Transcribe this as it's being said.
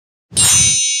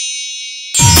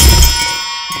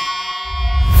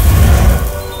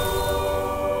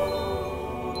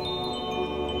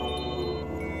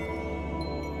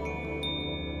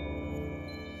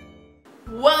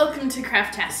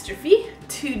Craftastrophe.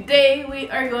 Today we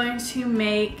are going to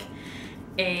make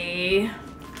a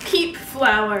Peep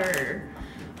flower.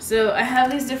 So I have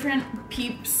these different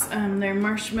Peeps, they're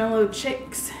marshmallow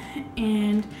chicks,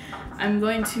 and I'm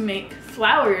going to make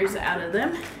flowers out of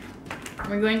them.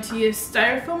 We're going to use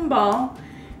styrofoam ball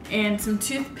and some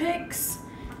toothpicks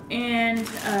and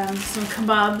some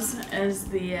kebabs as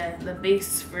the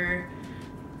base for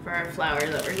our flower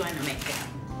that we're going to make.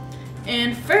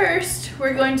 And first,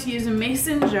 we're going to use a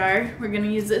mason jar. We're going to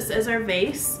use this as our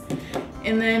vase.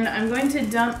 And then I'm going to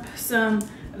dump some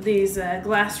of these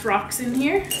glass rocks in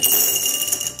here.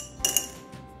 So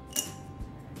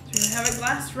we're going to have our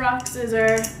glass rocks as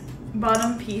our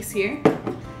bottom piece here.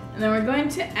 And then we're going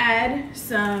to add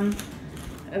some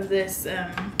of this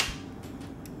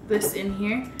this in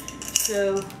here.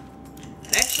 So I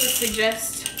actually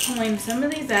suggest pulling some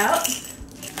of these out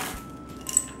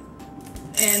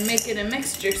and make it a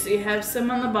mixture. So you have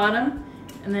some on the bottom,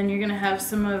 and then you're gonna have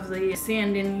some of the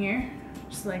sand in here,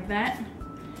 just like that.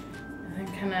 And then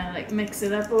kind of like mix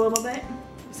it up a little bit.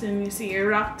 So you see your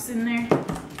rocks in there,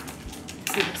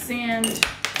 see the sand.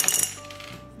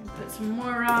 Put some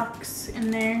more rocks in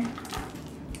there.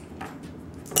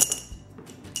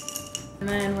 And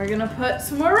then we're gonna put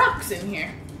some more rocks in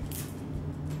here.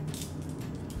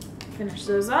 Finish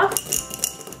those off.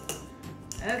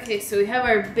 Okay, so we have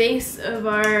our base of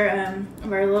our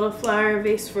little flower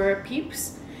vase for our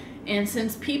Peeps. And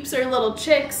since Peeps are little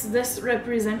chicks, this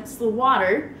represents the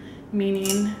water,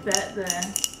 meaning that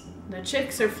the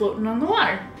chicks are floating on the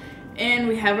water. And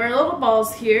we have our little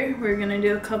balls here. We're gonna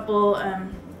do a couple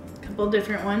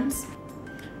different ones.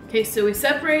 Okay, so we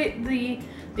separate the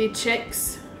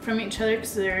chicks from each other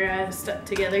because they're stuck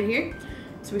together here.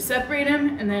 So we separate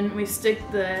them, and then we stick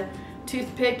the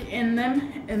toothpick in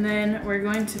them, and then we're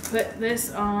going to put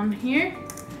this on here.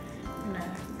 I'm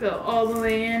gonna go all the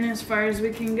way in as far as we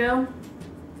can go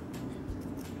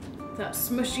without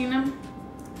smushing them.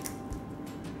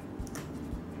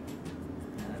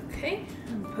 Okay,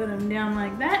 and put them down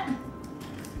like that,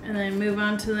 and then move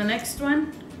on to the next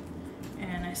one.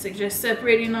 And I suggest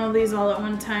separating all these all at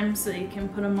one time so you can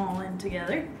put them all in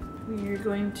together. We are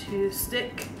going to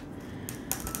stick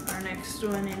our next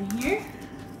one in here.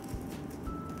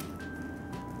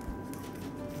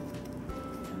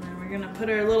 We're gonna put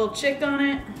our little chick on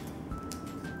it,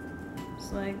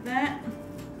 just like that.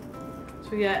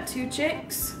 So we got two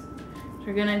chicks. So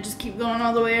we're gonna just keep going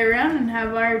all the way around and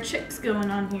have our chicks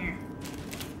going on here.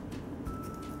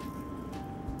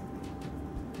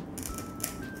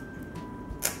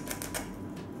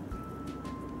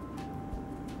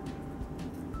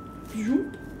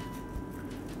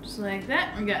 Just like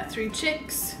that. We got 3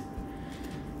 chicks.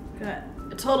 Got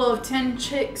a total of 10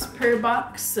 chicks per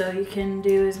box, so you can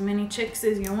do as many chicks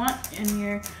as you want in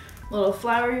your little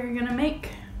flower you're gonna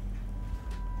make.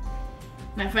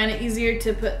 And I find it easier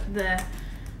to put the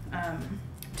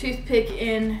toothpick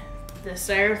in the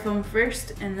styrofoam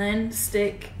first and then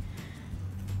stick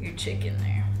your chick in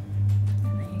there.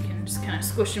 And then you can just kind of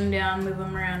squish them down, move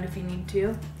them around if you need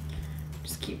to.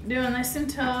 Just keep doing this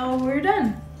until we're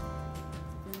done.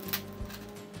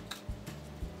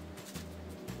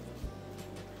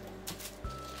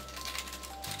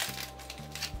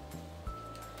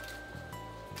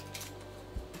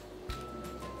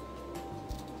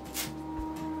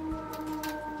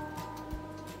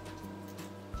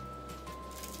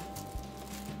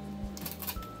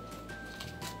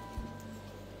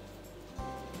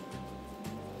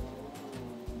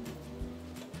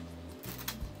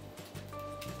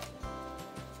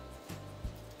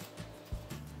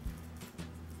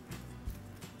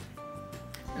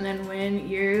 And then when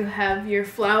you have your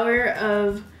flower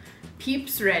of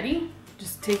Peeps ready,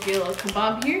 just take your little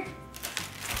kebab here.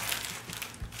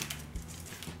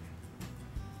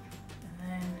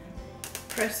 And then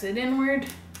press it inward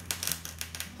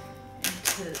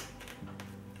into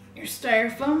your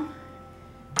styrofoam.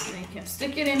 And you can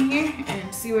stick it in here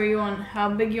and see where you want, how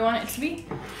big you want it to be.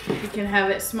 You can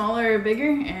have it smaller or bigger,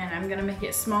 and I'm gonna make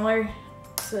it smaller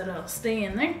so that it'll stay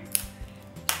in there.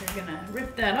 We're gonna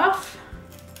rip that off.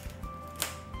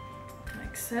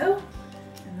 So,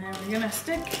 and then we're gonna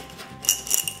stick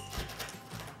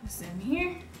this in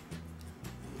here.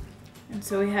 And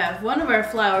so we have one of our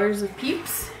flowers of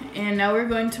Peeps, and now we're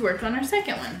going to work on our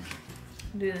second one.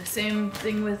 Do the same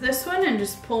thing with this one and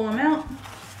just pull them out.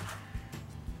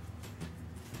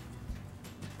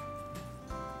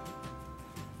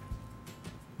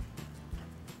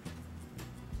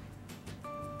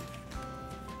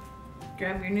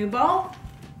 Grab your new ball,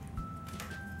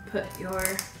 put your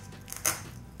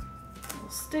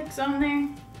sticks on there,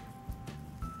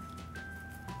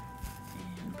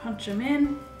 and punch them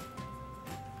in.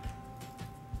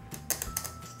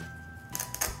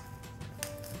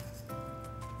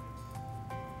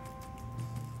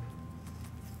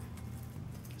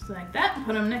 Just like that,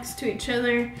 put them next to each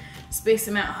other, space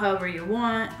them out however you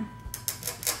want.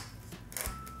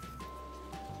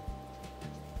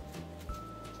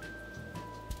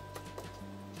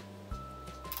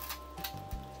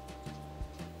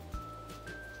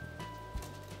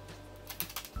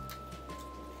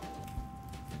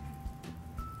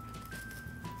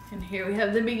 And here we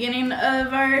have the beginning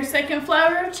of our second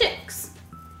flower of chicks.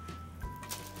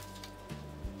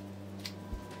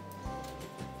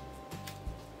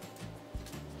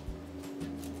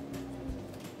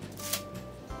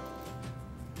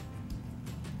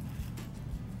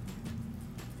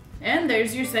 And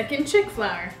there's your second chick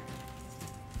flower.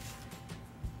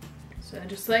 So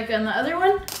just like on the other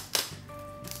one,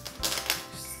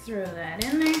 just throw that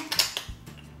in there.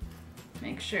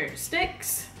 Make sure it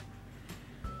sticks.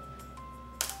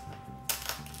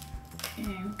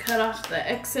 And cut off the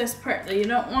excess part that you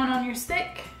don't want on your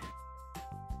stick.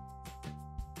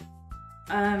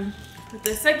 With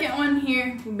the second one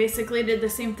here, we basically did the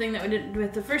same thing that we did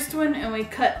with the first one, and we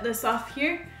cut this off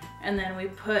here, and then we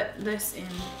put this in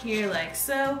here like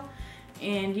so.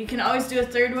 And you can always do a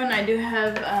third one. I do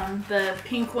have the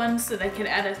pink one so that I could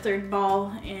add a third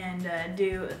ball and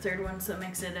do a third one so it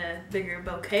makes it a bigger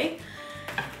bouquet.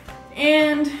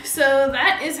 And so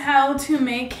that is how to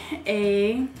make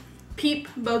a Peep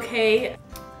bouquet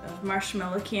of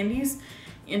marshmallow candies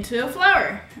into a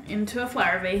flower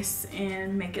vase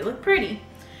and make it look pretty.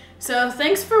 So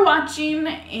thanks for watching,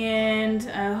 and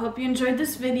I hope you enjoyed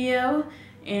this video,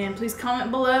 and please comment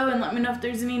below and let me know if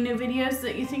there's any new videos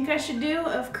that you think I should do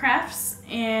of crafts,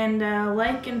 and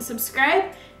like and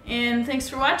subscribe, and thanks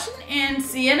for watching, and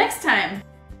see you next time.